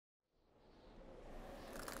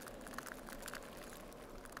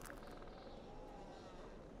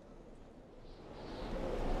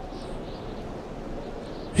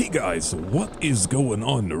Guys, what is going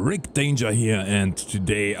on? Rick Danger here, and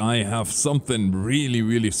today I have something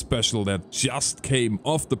really special that just came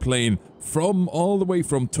off the plane from all the way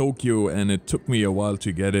from Tokyo, and it took me a while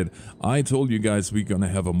to get it. I told you guys we're gonna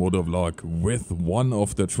have a motovlog with one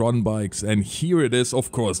of the Tron bikes, and here it is.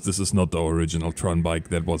 Of course, this is not the original Tron bike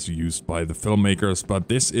that was used by the filmmakers, but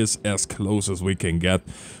this is as close as we can get.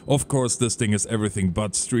 Of course, this thing is everything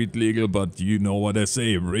but street legal, but you know what I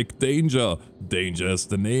say, Rick Danger. Danger is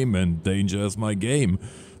the name and danger is my game.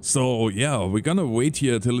 So yeah, we're gonna wait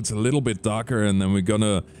here till it's a little bit darker, and then we're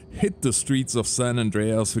gonna hit the streets of San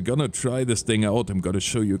Andreas. We're gonna try this thing out. I'm gonna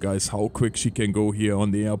show you guys how quick she can go here on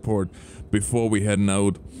the airport before we heading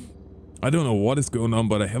out. I don't know what is going on,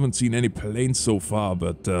 but I haven't seen any planes so far,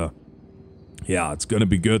 but yeah, it's gonna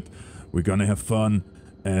be good. We're gonna have fun,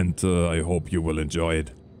 and I hope you will enjoy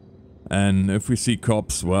it. And if we see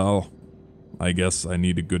cops, well, I guess I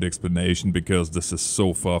need a good explanation because this is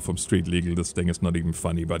so far from street legal, this thing is not even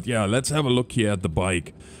funny. But yeah, let's have a look here at the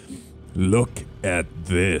bike. Look at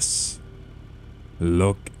this.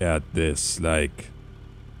 Look at this, like...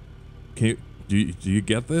 do you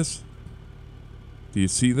get this? Do you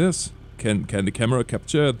see this? Can the camera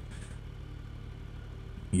capture it?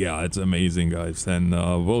 Yeah, it's amazing, guys. And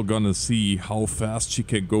we're gonna see how fast she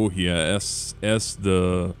can go here as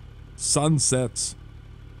the sun sets.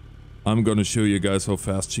 I'm gonna show you guys how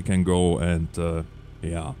fast she can go, and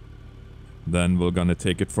yeah, then we're gonna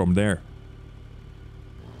take it from there.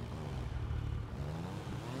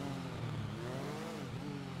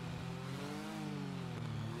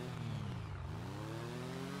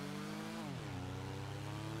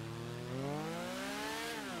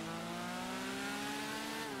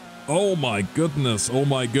 Oh my goodness,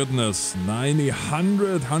 90,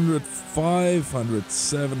 100, 105,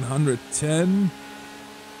 107, 110.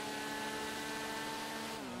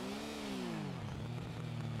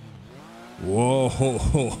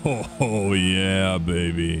 Whoa, yeah,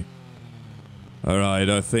 baby. Alright,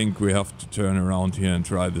 I think we have to turn around here and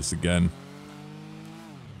try this again.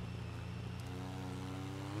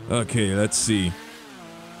 Okay, let's see.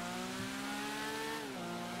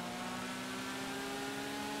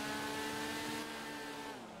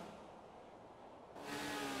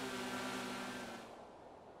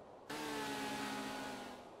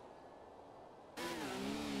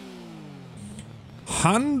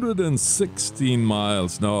 $116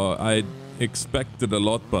 miles. Now, I expected a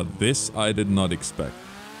lot, but this I did not expect.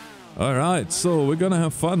 Alright, so we're gonna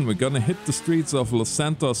have fun. We're gonna hit the streets of Los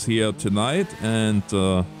Santos here tonight, and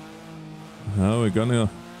we're gonna...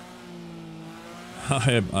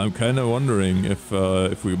 I'm kind of wondering if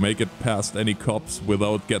we make it past any cops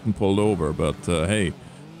without getting pulled over, but hey,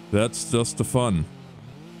 that's just the fun.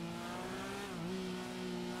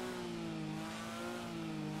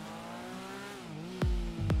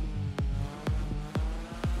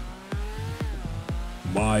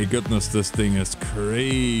 My goodness, this thing is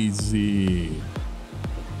crazy.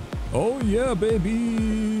 Oh yeah,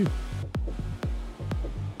 baby.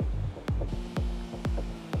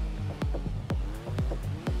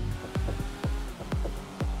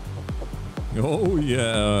 Oh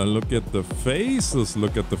yeah, look at the faces.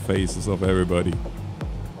 Look at the faces of everybody.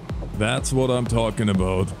 That's what I'm talking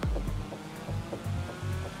about.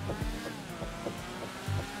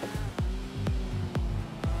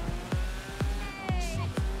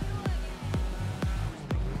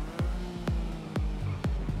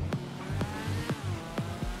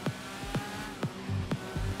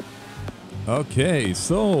 Okay,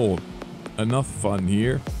 so enough fun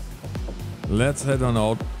here. Let's head on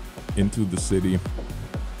out into the city.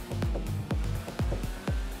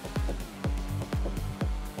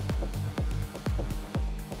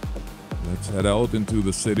 Let's head out into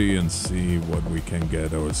the city and see what we can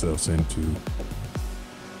get ourselves into.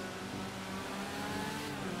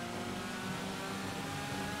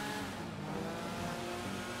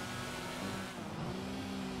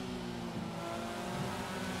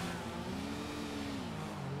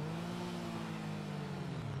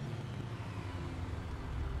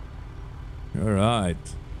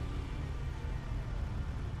 Alright.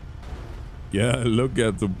 Yeah, look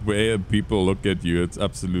at the way people look at you. It's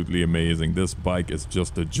absolutely amazing. This bike is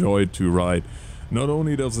just a joy to ride. Not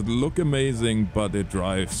only does it look amazing, but it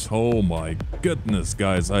drives. Oh my goodness,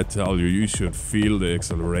 guys. I tell you, you should feel the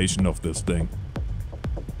acceleration of this thing.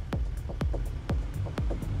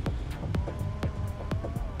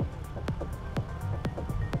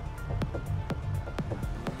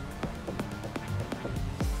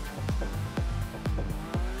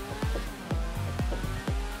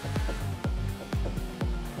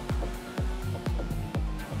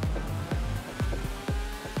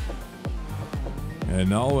 And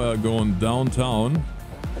now we're going downtown.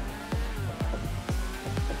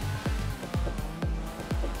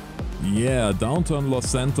 Yeah, downtown Los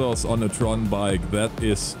Santos on a Tron bike. That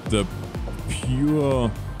is the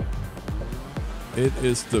pure... It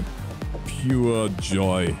is the pure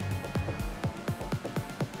joy.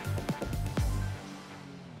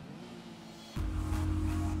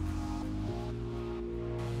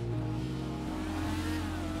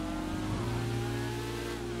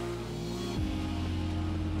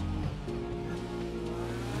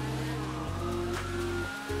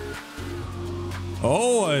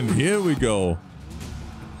 Oh, and here we go.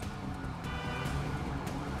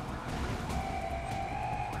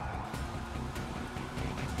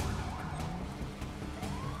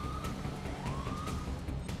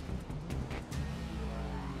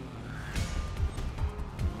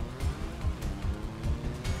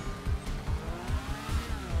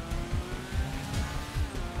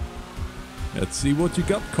 Let's see what you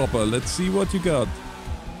got, Copper. Let's see what you got.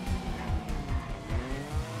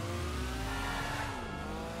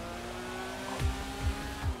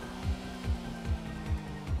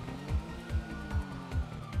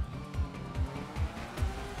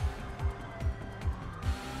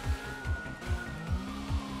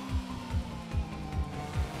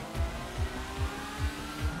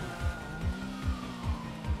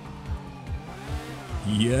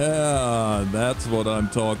 Yeah, that's what I'm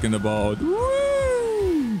talking about.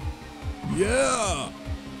 Woo! Yeah!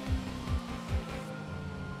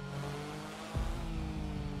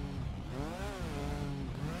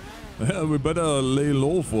 Yeah, we better lay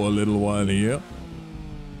low for a little while here.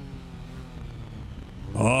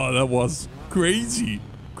 Oh, that was crazy.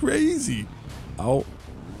 Crazy. Ow.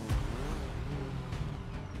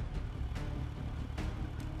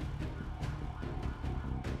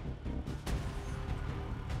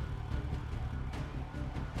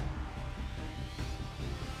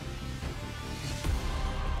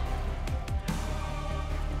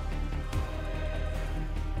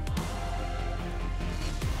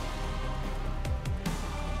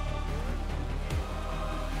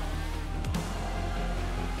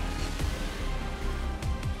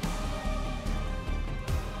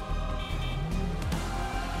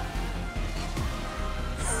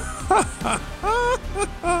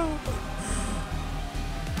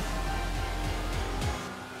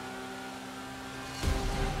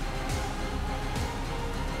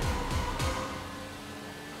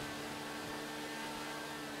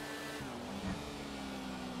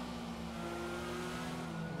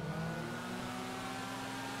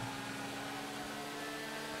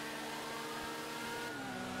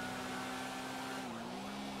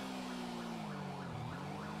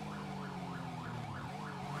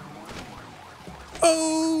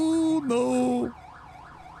 Oh no!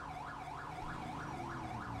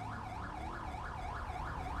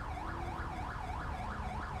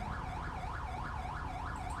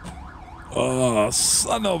 Oh,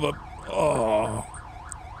 son of a... Oh.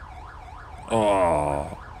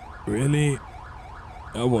 Oh. Really?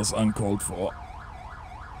 That was uncalled for.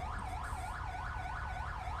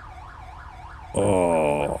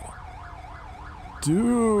 Oh.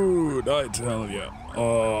 Dude, I tell ya.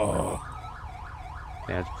 Oh.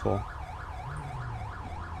 Yeah, it's full.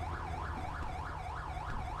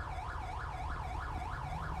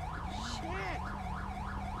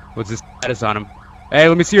 What's the status on him? Hey,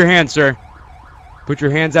 let me see your hands, sir. Put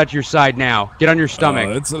your hands out to your side now. Get on your stomach.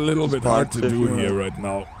 It's a little bit hard to do here right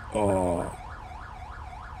now. Oh.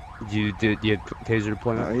 Do you have taser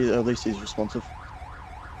deployment? At least he's responsive.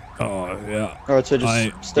 Oh, yeah. Alright, so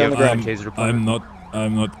just stay on the ground. Taser deployment?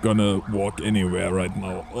 I'm not gonna walk anywhere right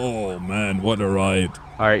now. Oh man, what a ride.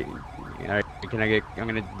 Alright. Alright, I'm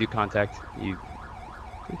gonna do contact. You...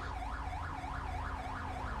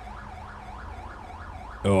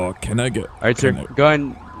 Oh, can I get... Alright, sir, go ahead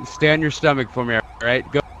and stay on your stomach for me, alright?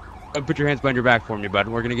 Go and put your hands behind your back for me, bud.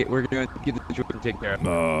 We're gonna get the situation taken care of.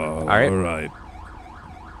 Alright.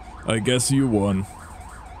 I guess you won.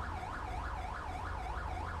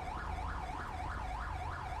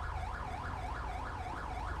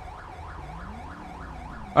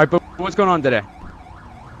 Alright, but what's going on today?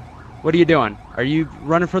 What are you doing? Are you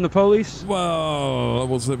running from the police? Well, I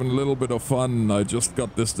was having a little bit of fun. I just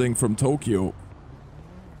got this thing from Tokyo.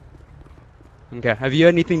 Okay. Have you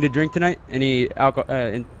had anything to drink tonight? Any alcohol,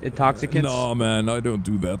 intoxicants? No, man, I don't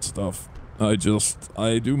do that stuff. I do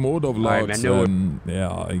motovlogs, right, man, and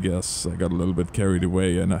yeah, I guess I got a little bit carried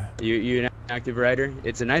away, and you're an active rider.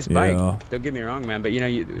 It's a nice bike. Yeah. Don't get me wrong, man. But you know,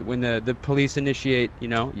 when the police initiate, you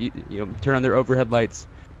turn on their overhead lights.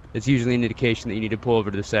 It's usually an indication that you need to pull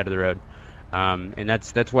over to the side of the road. And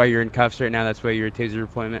that's why you're in cuffs right now. That's why you're a taser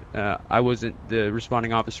deployment. I wasn't the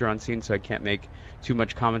responding officer on scene, so I can't make too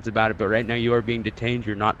much comments about it. But right now you are being detained.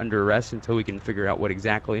 You're not under arrest until we can figure out what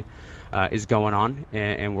exactly is going on,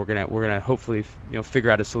 and we're gonna hopefully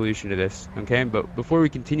figure out a solution to this. Okay. But before we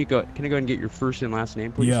continue, can I go ahead and get your first and last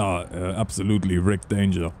name, please? Yeah, absolutely, Rick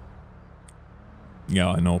Danger. Yeah,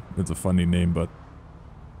 I know it's a funny name, but.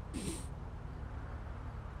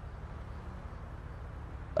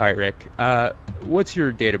 All right, Rick. What's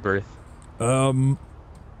your date of birth?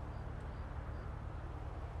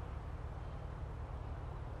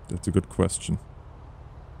 That's a good question.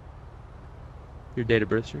 Your date of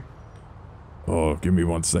birth, sir? Oh, give me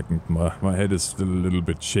 1 second. My head is still a little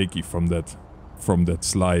bit shaky from that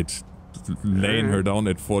slide. Laying her down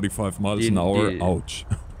at 45 miles an hour. Ouch.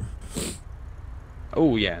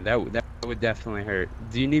 Oh yeah, that would definitely hurt.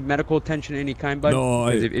 Do you need medical attention of any kind, bud? No,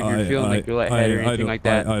 if you're feeling like you're lightheaded or anything like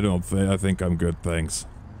that. I think I'm good, thanks.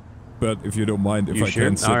 But if you don't mind, if you I sure?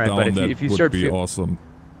 can sit right, down, that if you would be awesome.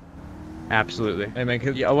 Absolutely. Hey man,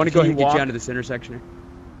 yeah, I want to go ahead and get you onto this intersection here.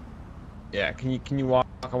 Yeah, can you walk?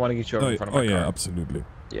 I want to get you over in front of my car. Yeah, absolutely.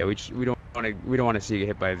 Yeah, we don't want to see you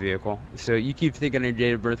hit by a vehicle. So you keep thinking of your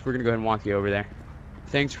date of birth. We're gonna go ahead and walk you over there.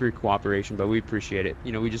 Thanks for your cooperation, but we appreciate it.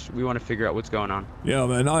 We want to figure out what's going on. Yeah,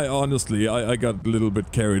 man, I honestly got a little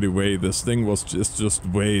bit carried away. This thing was just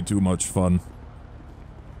way too much fun.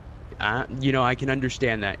 I can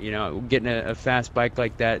understand that. Getting a fast bike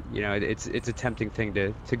like that, it's a tempting thing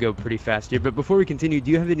to go pretty fast here. But before we continue,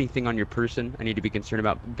 do you have anything on your person I need to be concerned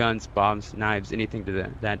about? Guns, bombs, knives, anything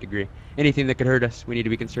to that degree? Anything that could hurt us we need to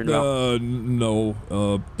be concerned about? No.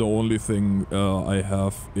 The only thing I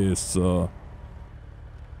have is no.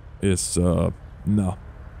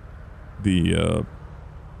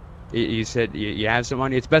 You said you have some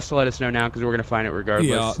on you. It's best to let us know now because we're gonna find it regardless.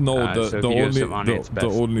 Yeah, no. The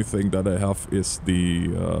only thing that I have is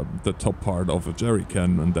the top part of a jerry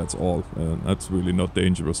can, and that's all. That's really not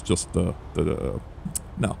dangerous. Just the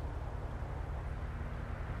no.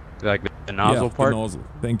 Like the nozzle part. The nozzle.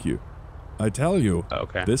 Thank you. I tell you.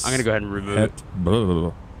 Okay. This I'm gonna go ahead and remove it. Blah, blah,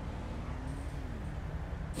 blah.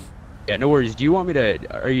 Yeah, no worries. Do you want me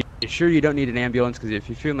to? Are you sure you don't need an ambulance? Because if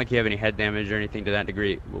you're feeling like you have any head damage or anything to that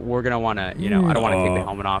degree, we're gonna want to, I don't want to take the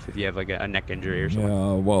helmet off if you have like a neck injury or something.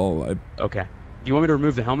 Yeah, well, Okay. Do you want me to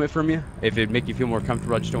remove the helmet from you? If it'd make you feel more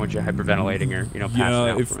comfortable, I just don't want you hyperventilating or, passing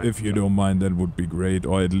out. Yeah, if you don't mind, that would be great.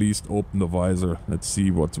 Or at least open the visor. Let's see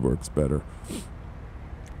what works better.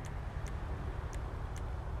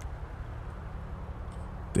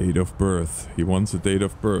 Date of birth. He wants a date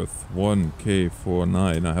of birth.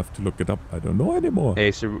 1K49. I have to look it up. I don't know anymore.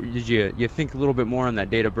 Hey, so did you think a little bit more on that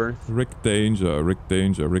date of birth? Rick Danger.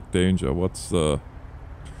 What's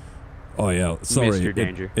Oh yeah, sorry. Mr.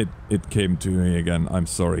 Danger. It came to me again. I'm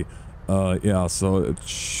sorry. Yeah, so it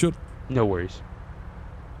should. No worries.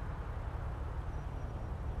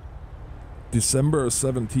 December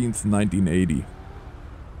 17th, 1980.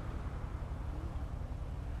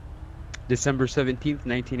 December 17th,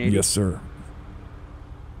 1980? Yes, sir.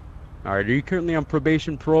 Alright, are you currently on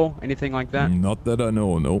probation, parole, anything like that? Not that I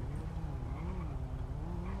know, nope.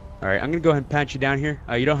 Alright, I'm going to go ahead and pat you down here.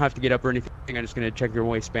 You don't have to get up or anything. I'm just going to check your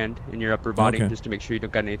waistband and your upper body just to make sure you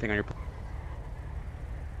don't got anything on your...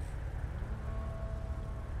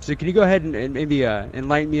 So can you go ahead and maybe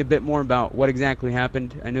enlighten me a bit more about what exactly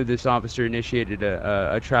happened? I know this officer initiated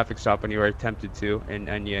a traffic stop when you were attempted to,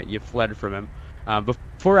 and you fled from him.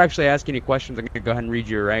 Before actually asking any questions, I'm going to go ahead and read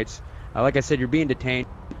your rights. Like I said, you're being detained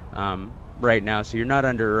right now, so you're not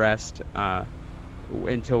under arrest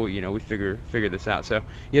until we figure this out. So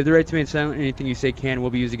you have the right to remain silent. Anything you say can will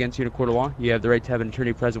be used against you in a court of law. You have the right to have an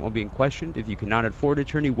attorney present while being questioned. If you cannot afford an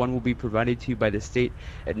attorney, one will be provided to you by the state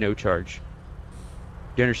at no charge.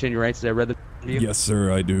 Do you understand your rights? As I read them to you? Yes,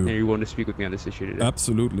 sir, I do. And you're willing to speak with me on this issue today?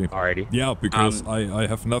 Absolutely. Alrighty. Yeah, because I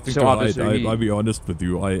have nothing so to hide. obviously I'll be honest with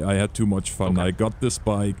you. I had too much fun. Okay. I got this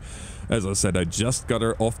bike. As I said, I just got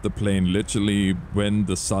her off the plane. Literally, when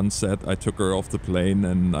the sun set, I took her off the plane,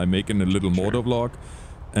 and I'm making a little motovlog.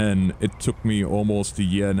 And it took me almost a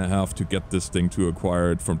year and a half to get this thing to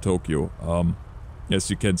acquire it from Tokyo. As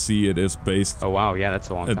you can see, it is based... Oh, wow. Yeah, that's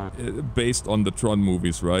a long time. Based on the Tron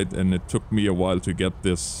movies, right? And it took me a while to get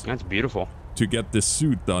this... That's beautiful. To get this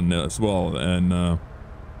suit done as well. And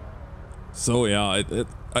so, yeah,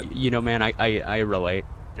 man, I relate.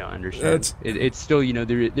 I understand. It's still,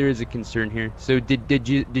 there is a concern here. So did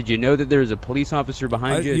you know that there was a police officer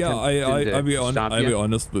behind you? Yeah, I'll be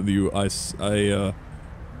honest with you.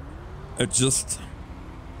 It just...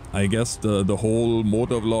 I guess the whole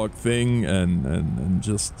motovlog thing and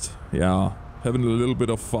just, yeah, having a little bit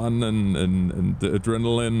of fun and the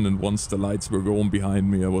adrenaline, and once the lights were going behind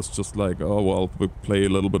me, I was just like, oh well, we'll play a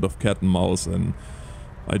little bit of cat and mouse, and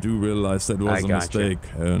I do realize that was a mistake,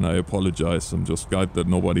 and I apologize. I'm just glad that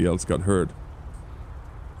nobody else got hurt.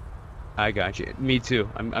 I got you. Me too.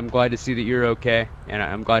 I'm glad to see that you're okay, and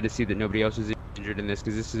I'm glad to see that nobody else is injured in this,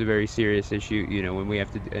 because this is a very serious issue. You know, when we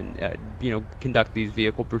have to, you know, conduct these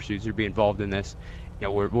vehicle pursuits or be involved in this, you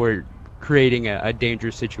know, we're creating a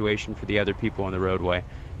dangerous situation for the other people on the roadway.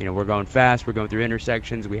 You know, we're going fast, we're going through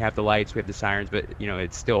intersections, we have the lights, we have the sirens, but you know,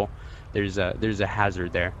 it's still there's a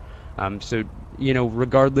hazard there. So you know,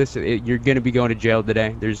 regardless, you're going to be going to jail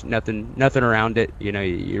today. There's nothing around it. You know,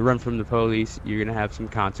 you run from the police, you're going to have some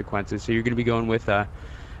consequences. So you're going to be going with,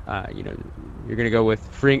 you know, you're going to go with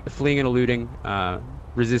fleeing and eluding,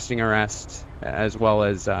 resisting arrest, as well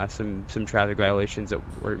as some traffic violations that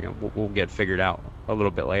we'll get figured out a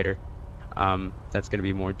little bit later. That's going to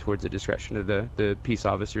be more towards the discretion of the peace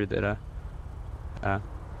officer that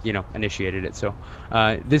you know, initiated it. So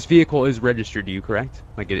this vehicle is registered to you, correct?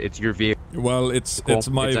 Like it's your vehicle? Well, it's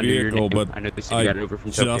my vehicle, but I know they said you got it over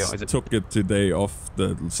from Tokyo. just took it today off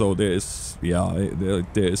the, so there is, yeah,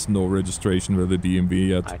 there is no registration with the DMV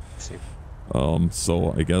yet. I see.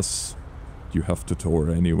 So I guess you have to tow her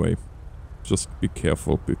anyway. Just be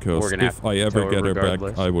careful, because if I ever get her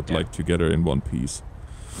back, I would like to get her in one piece.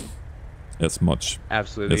 As much.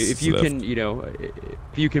 Absolutely. If you can, you know,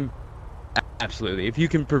 if you can. Absolutely. If you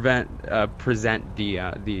can present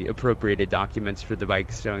the appropriated documents for the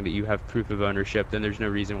bike showing that you have proof of ownership, then there's no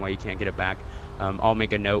reason why you can't get it back. I'll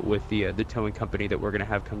make a note with the towing company that we're going to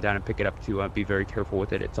have come down and pick it up to be very careful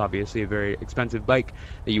with it. It's obviously a very expensive bike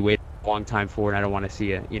that you wait a long time for, and I don't want to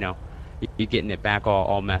see it, you know, you getting it back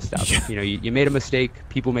all messed up. You know, you made a mistake.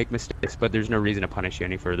 People make mistakes, but there's no reason to punish you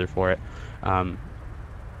any further for it.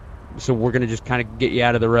 So we're going to just kind of get you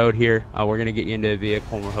out of the road here. We're going to get you into a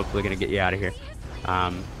vehicle, and we're hopefully going to get you out of here.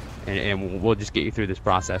 And we'll just get you through this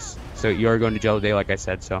process. So you are going to jail today, like I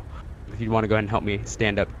said. So if you want to go ahead and help me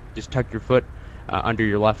stand up, just tuck your foot under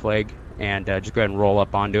your left leg, and just go ahead and roll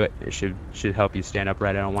up onto it. It should help you stand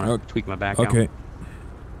upright. I don't want to tweak my back out. Okay.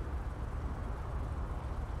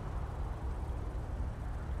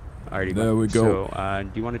 Alrighty. There we go. So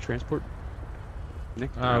do you want to transport,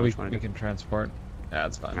 Nick? We can transport. Yeah,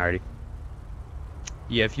 that's fine. Alrighty.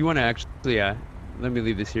 Yeah, if you want to actually, let me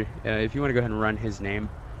leave this here. If you want to go ahead and run his name,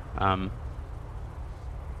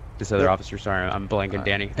 this other officer, sorry, I'm blanking,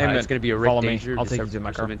 Danny. It's going to be a Rick Danger, I'll take you to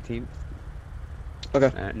my car. 17th. Okay.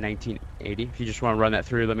 1980. If you just want to run that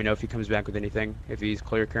through, let me know if he comes back with anything. If he's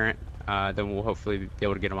clear current, then we'll hopefully be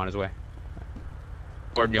able to get him on his way.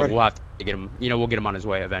 Or you know, we'll have to get him. You know, we'll get him on his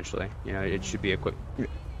way eventually. You know, it should be a quick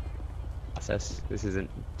process. This isn't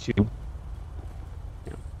too.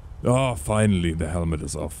 Oh, finally, the helmet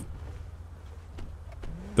is off.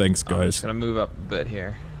 Thanks, guys. I'm just gonna move up a bit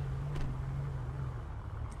here.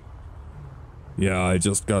 Yeah, I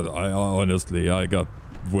honestly, I got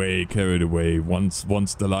way carried away once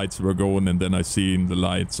the lights were going, and then I seen the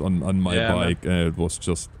lights on my bike, and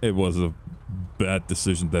it was a bad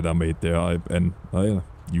decision that I made there.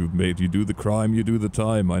 You do the crime, you do the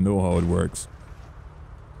time. I know how it works.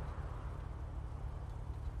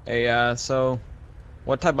 Hey, so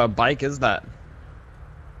what type of bike is that?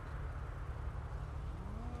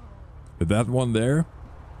 That one there?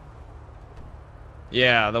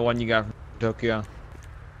 Yeah, the one you got from Tokyo.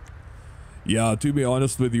 Yeah, to be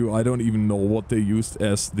honest with you, I don't even know what they used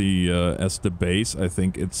as the base. I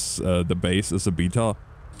think it's the base is a beta.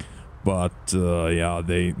 But yeah,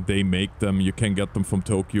 they make them. You can get them from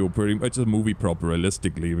Tokyo, pretty much a movie prop,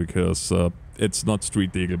 realistically, because it's not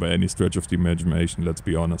street legal by any stretch of the imagination. Let's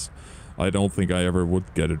be honest. I don't think I ever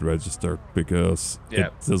would get it registered, because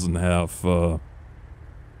it doesn't have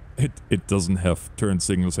it doesn't have turn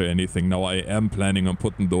signals or anything. Now I am planning on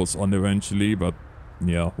putting those on eventually, but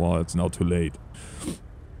yeah, well, it's now too late.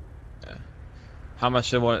 Yeah. How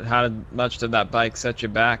much did that bike set you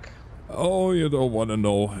back? Oh, you don't want to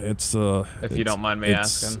know. It's if you don't mind me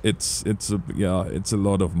asking. It's a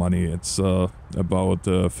lot of money. It's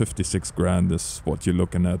about 56 grand is what you're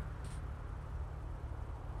looking at.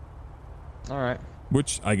 All right.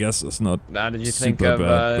 Which I guess is not. Now, did you think of?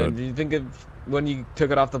 Bad, did you think of when you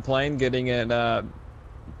took it off the plane, getting it on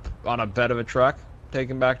a bed of a truck,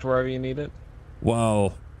 taken back to wherever you need it?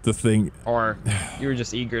 Well, the thing. Or you were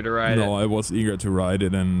just eager to ride it? No, I was eager to ride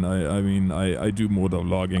it, and I mean I do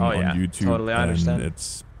motovlogging on YouTube. Totally, I understand.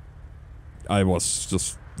 And I was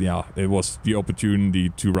just. Yeah, it was the opportunity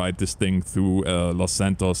to ride this thing through Los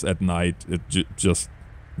Santos at night. It just,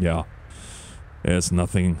 yeah, there's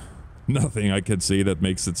nothing I can say that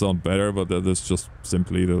makes it sound better, but that is just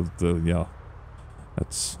simply the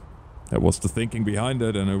That was the thinking behind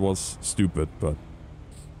it, and it was stupid, but...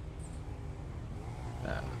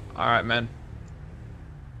 Alright, man.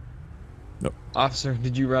 Nope. Officer,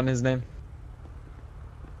 did you run his name?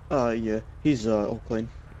 Yeah, he's all clean.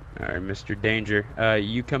 Alright, Mr. Danger.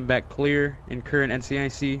 You come back clear in current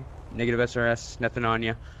NCIC, negative SRS, nothing on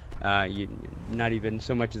you. Not even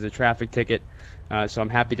so much as a traffic ticket. So I'm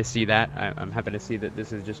happy to see that. I'm happy to see that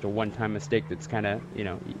this is just a one-time mistake that's kind of, you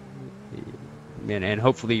know, and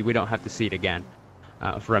hopefully we don't have to see it again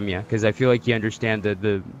from you, because I feel like you understand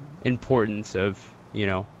the importance of, you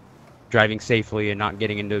know, driving safely and not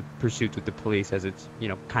getting into pursuits with the police, as it's, you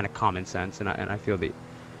know, kind of common sense, and I feel that,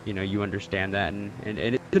 you know, you understand that, and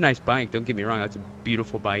it's a nice bike, don't get me wrong, that's a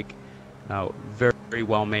beautiful bike, very, very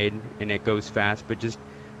well made, and it goes fast, but just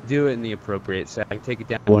do it in the appropriate setting. Take it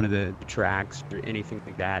down one of the tracks or anything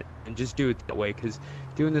like that, and just do it that way, because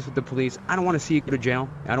doing this with the police, I don't want to see you go to jail.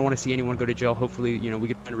 I don't want to see anyone go to jail. Hopefully, you know, we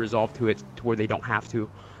can find a resolve to it to where they don't have to,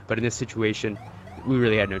 but in this situation, we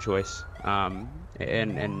really had no choice. And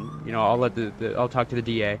you know, I'll talk to the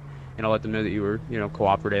DA, and I'll let them know that you were, you know,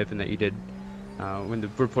 cooperative, and that you did, when the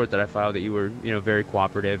report that I filed, that you were, you know, very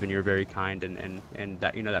cooperative, and you're very kind, and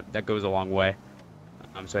that, you know, that goes a long way.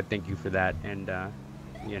 So I thank you for that, and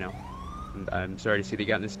you know, I'm sorry to see that you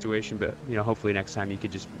got in this situation, but, you know, hopefully next time you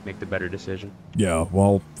could just make the better decision. Yeah,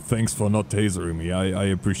 well, thanks for not tasering me. I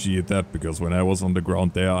appreciate that, because when I was on the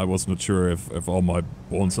ground there, I was not sure if all my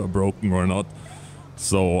bones are broken or not.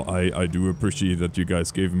 So I do appreciate that you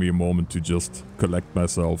guys gave me a moment to just collect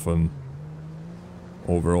myself, and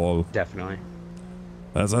overall... Definitely.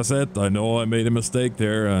 As I said, I know I made a mistake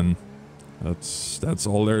there, and that's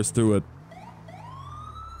all there is to it.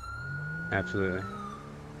 Absolutely.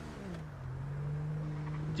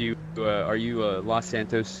 Do you, are you Los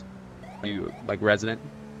Santos, are you, like, resident?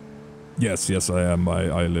 Yes, I am.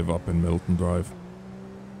 I live up in Milton Drive.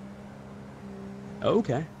 Oh,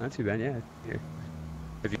 okay. Not too bad, yeah. Here.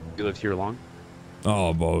 Have you lived here long? Oh,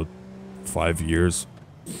 about 5 years.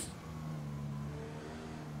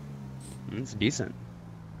 It's decent.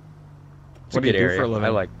 It's What a do good you do area. for a living? I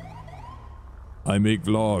like... I make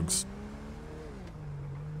vlogs.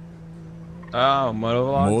 Oh,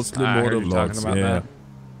 motovlogs? Mostly I heard you talking motovlogs, about yeah. that.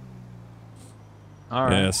 All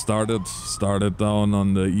right. Yeah, started down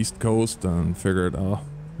on the East Coast and figured,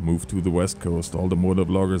 move to the West Coast. All the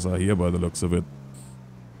motovloggers are here by the looks of it.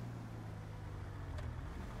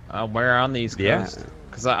 Where on the East Coast?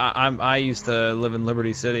 Because I used to live in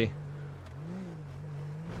Liberty City.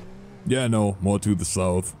 Yeah, no, more to the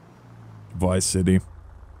south. Vice City.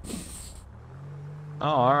 Oh,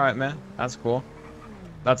 all right, man. That's cool.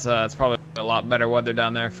 That's it's probably a lot better weather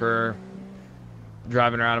down there for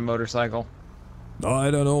driving around a motorcycle.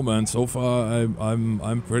 I don't know, man. So far,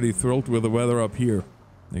 I'm pretty thrilled with the weather up here,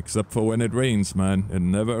 except for when it rains, man. It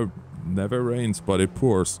never rains, but it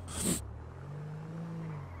pours.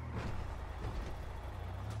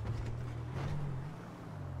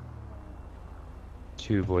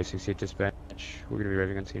 To Voice 68 Dispatch. We're going to be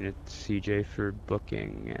arriving on scene at CJ for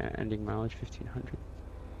booking, ending mileage 1500.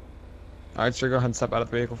 All right, sir, go ahead and step out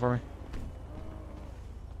of the vehicle for me.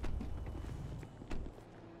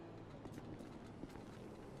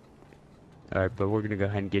 Alright, but we're going to go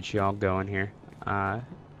ahead and get you all going here.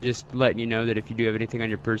 Just letting you know that if you do have anything on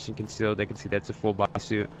your person concealed, they can see that's a full body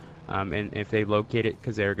suit. And if they locate it,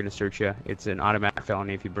 because they're going to search you, it's an automatic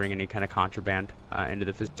felony if you bring any kind of contraband into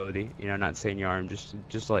the facility. You know, not saying you are, I'm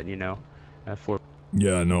just letting you know.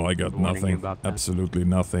 Yeah, no, I got nothing. Absolutely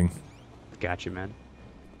nothing. Gotcha, man.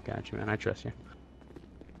 Gotcha, man. I trust you.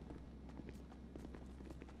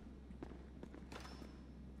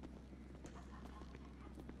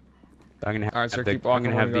 I'm gonna have, all right, sir, keep walking.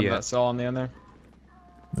 I'm gonna have the that cell on the end there.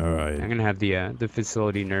 All right. I'm gonna have the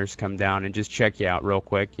facility nurse come down and just check you out real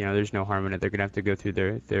quick. You know, there's no harm in it. They're gonna have to go through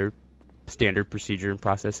their standard procedure and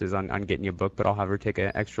processes on getting you booked, but I'll have her take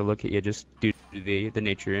an extra look at you just due to the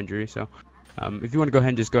nature of your injury. So, if you want to go ahead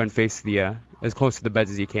and just go and face the as close to the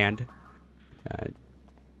beds as you can. I'm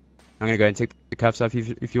gonna go ahead and take the cuffs off.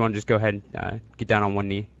 If you want to just go ahead and get down on one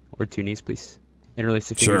knee or two knees, please. Interlace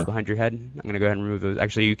the fingers behind your head. I'm gonna go ahead and remove those.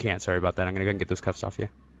 Actually, you can't. Sorry about that. I'm gonna go ahead and get those cuffs off you.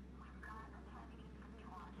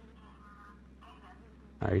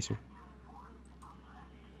 All right, sir.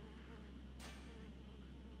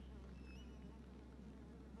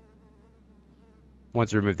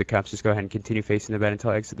 Once you remove the cuffs, just go ahead and continue facing the bed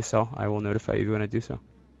until I exit the cell. I will notify you when I do so.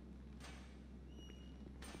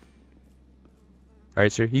 All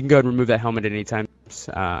right, sir. You can go ahead and remove that helmet at any time.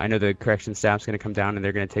 I know the correction staff's going to come down and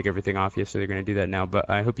they're going to take everything off you, so they're going to do that now. But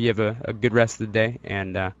I hope you have a good rest of the day,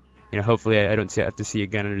 and you know, hopefully I don't have to see you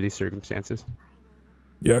again under these circumstances.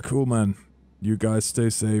 Yeah, cool, man. You guys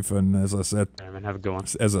stay safe, and as I said, All right, man, have a good one.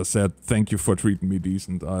 thank you for treating me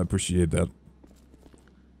decent. I appreciate that.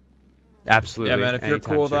 Absolutely. Yeah, man. If you're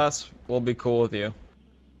Anytime, cool with sir. us, we'll be cool with you.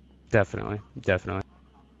 Definitely. Definitely.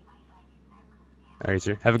 All right,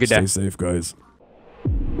 sir. Have a good day. Stay safe, guys.